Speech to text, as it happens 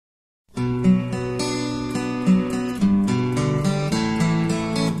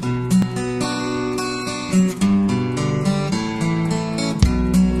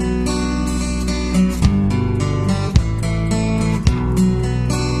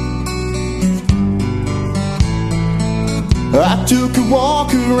took a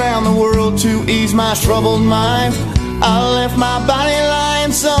walk around the world to ease my troubled mind. I left my body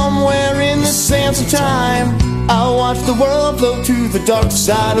lying somewhere in the sands of time. I watched the world float to the dark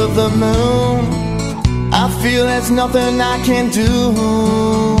side of the moon. I feel there's nothing I can do.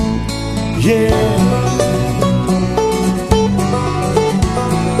 Yeah.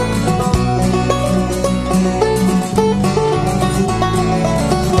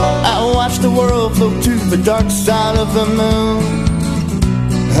 The world float to the dark side of the moon.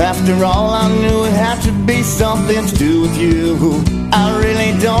 After all, I knew it had to be something to do with you. I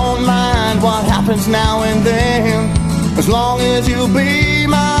really don't mind what happens now and then, as long as you'll be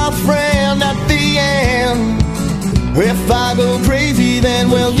my friend at the end. If I go crazy, then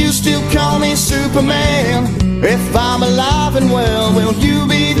will you still call me Superman? If I'm alive and well, will you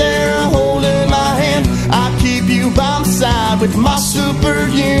be there holding my hand? I keep you by my side with my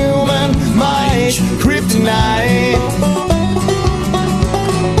superhuman might, kryptonite.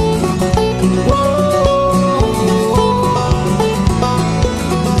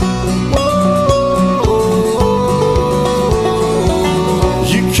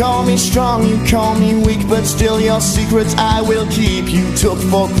 You call me strong, you call me weak, but still your secrets I will keep. You took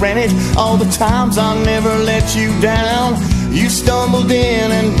for granted all the times I never let you down. You stumbled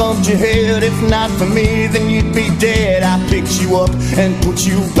in and bumped your head. If not for me, then you'd be dead. I picked you up and put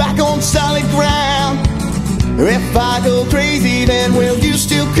you back on solid ground. If I go crazy, then will you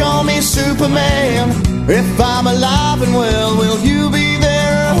still call me Superman? If I'm alive and well, will you be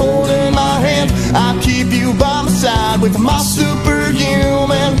there holding my hand? I'll keep you by my side with my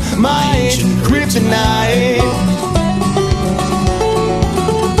superhuman might, kryptonite.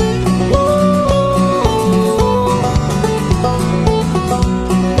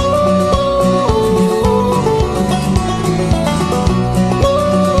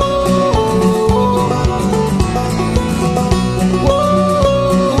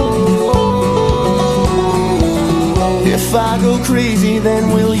 If I go crazy,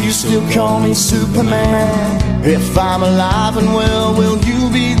 then will you still call me Superman? If I'm alive and well, will you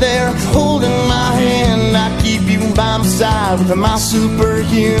be there holding my hand? I keep you by my side with my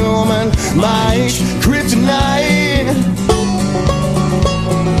superhuman might, kryptonite.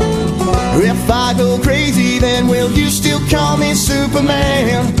 If I go crazy, then will you still call me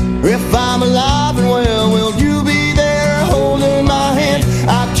Superman? If I'm alive and well, will you be there holding my hand?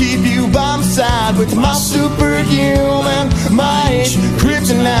 I'll keep you by my side with my superhuman might,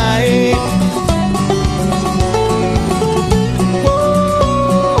 kryptonite.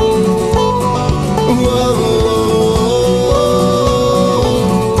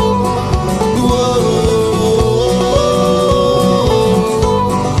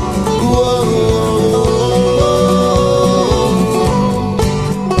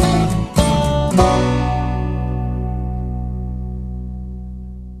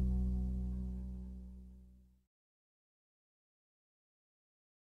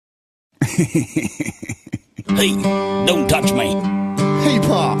 Hey, don't touch me. Hey,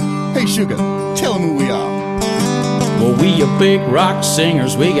 Pa. Hey, Sugar. Tell them who we are. Well, we are big rock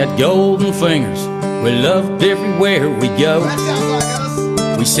singers. We got golden fingers. We're loved everywhere we go. That sounds like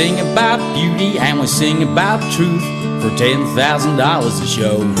us. We sing about beauty and we sing about truth for $10,000 a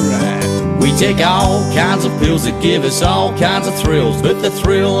show. Right. We take all kinds of pills that give us all kinds of thrills, but the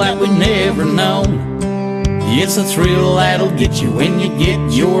thrill that we never known, it's the thrill that'll get you when you get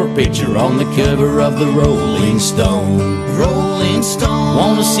your picture on the cover of the Rolling Stone. Rolling Stone.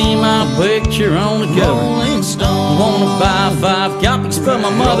 Wanna see my picture on the cover? Rolling Stone. Wanna buy 5 copies for my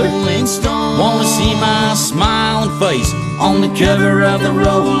mother? Rolling Stone. Wanna see my smiling face on the cover of the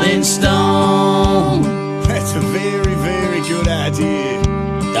Rolling Stone? That's a very, very good idea.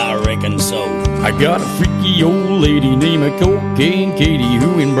 I reckon so. I got a freaky old lady named Cocaine Katie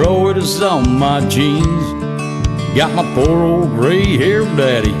who embroiders on my jeans. Got my poor old gray-haired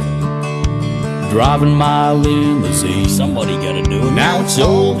daddy driving my limousine. Somebody gotta do it. Now it's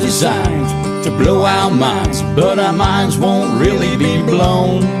all designed to blow our minds, but our minds won't really be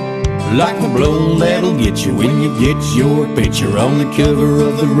blown like the blown that'll get you when you get your picture on the cover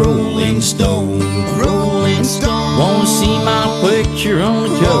of the Rolling Stone. Rolling Stone. Wanna see my picture on the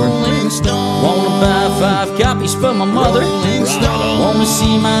cover? Rolling Stone. Wanna buy 5 copies for my mother? Rolling Stone. Wanna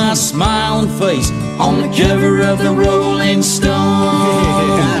see my smiling face on the cover of the Rolling Stone?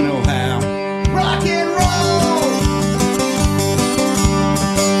 Yeah, I know how. Rock and roll!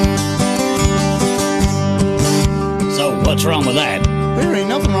 So what's wrong with that? There ain't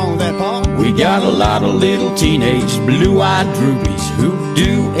nothing wrong with that, Pa. We got a lot of little teenage blue-eyed groupies who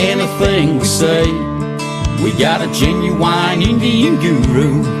do anything we say. We got a genuine Indian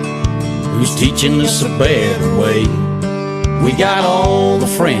guru who's teaching us a better way. We got all the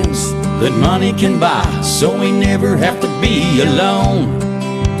friends that money can buy, so we never have to be alone.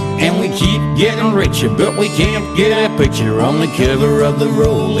 And we keep getting richer, but we can't get a picture on the cover of the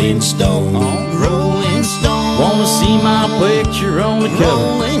Rolling Stone. Rolling Stone. Wanna see my picture on the cover?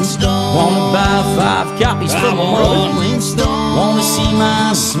 Rolling Stone. Wanna buy 5 copies for my mother? Rolling Stone. Wanna see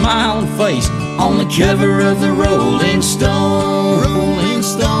my smiling face on the cover of the Rolling Stone? Rolling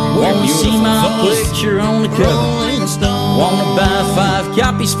Stone. Wanna see my picture on the cover? Rolling Stone. Wanna buy 5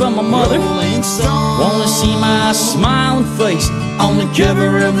 copies for my mother? Rolling Stone. Wanna see my smiling face on the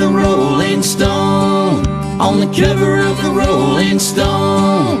cover of the Rolling Stone? On the cover of the Rolling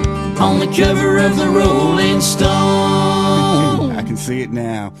Stone? On the cover of the Rolling Stone? I can see it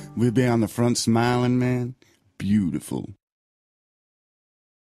now. We'll be on the front smiling, man. Beautiful.